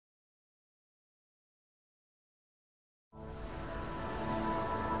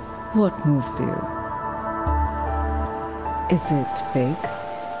What moves you? Is it big?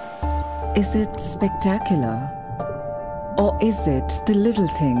 Is it spectacular? Or is it the little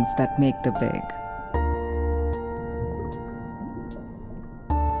things that make the big?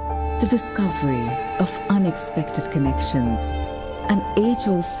 The discovery of unexpected connections and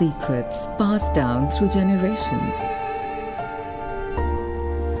age-old secrets passed down through generations.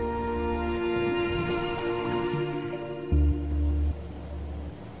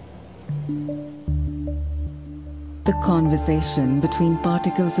 The conversation between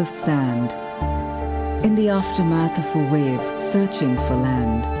particles of sand in the aftermath of a wave searching for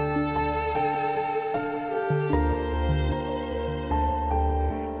land.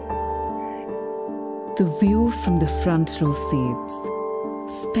 The view from the front row seats,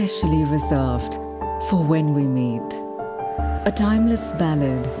 specially reserved for when we meet. A timeless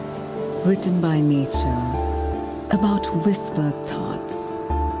ballad written by nature about whispered thoughts,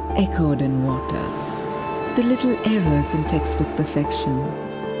 echoed in water. The little errors in textbook perfection,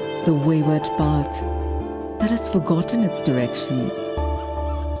 the wayward path that has forgotten its directions.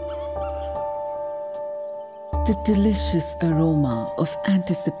 The delicious aroma of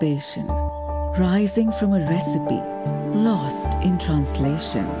anticipation rising from a recipe lost in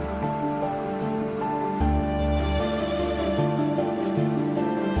translation.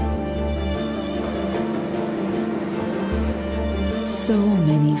 So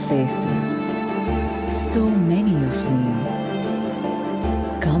many faces, so many of me.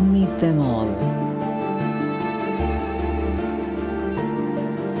 Come meet them all.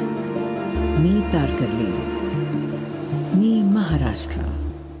 Me Tarkarli, me Maharashtra.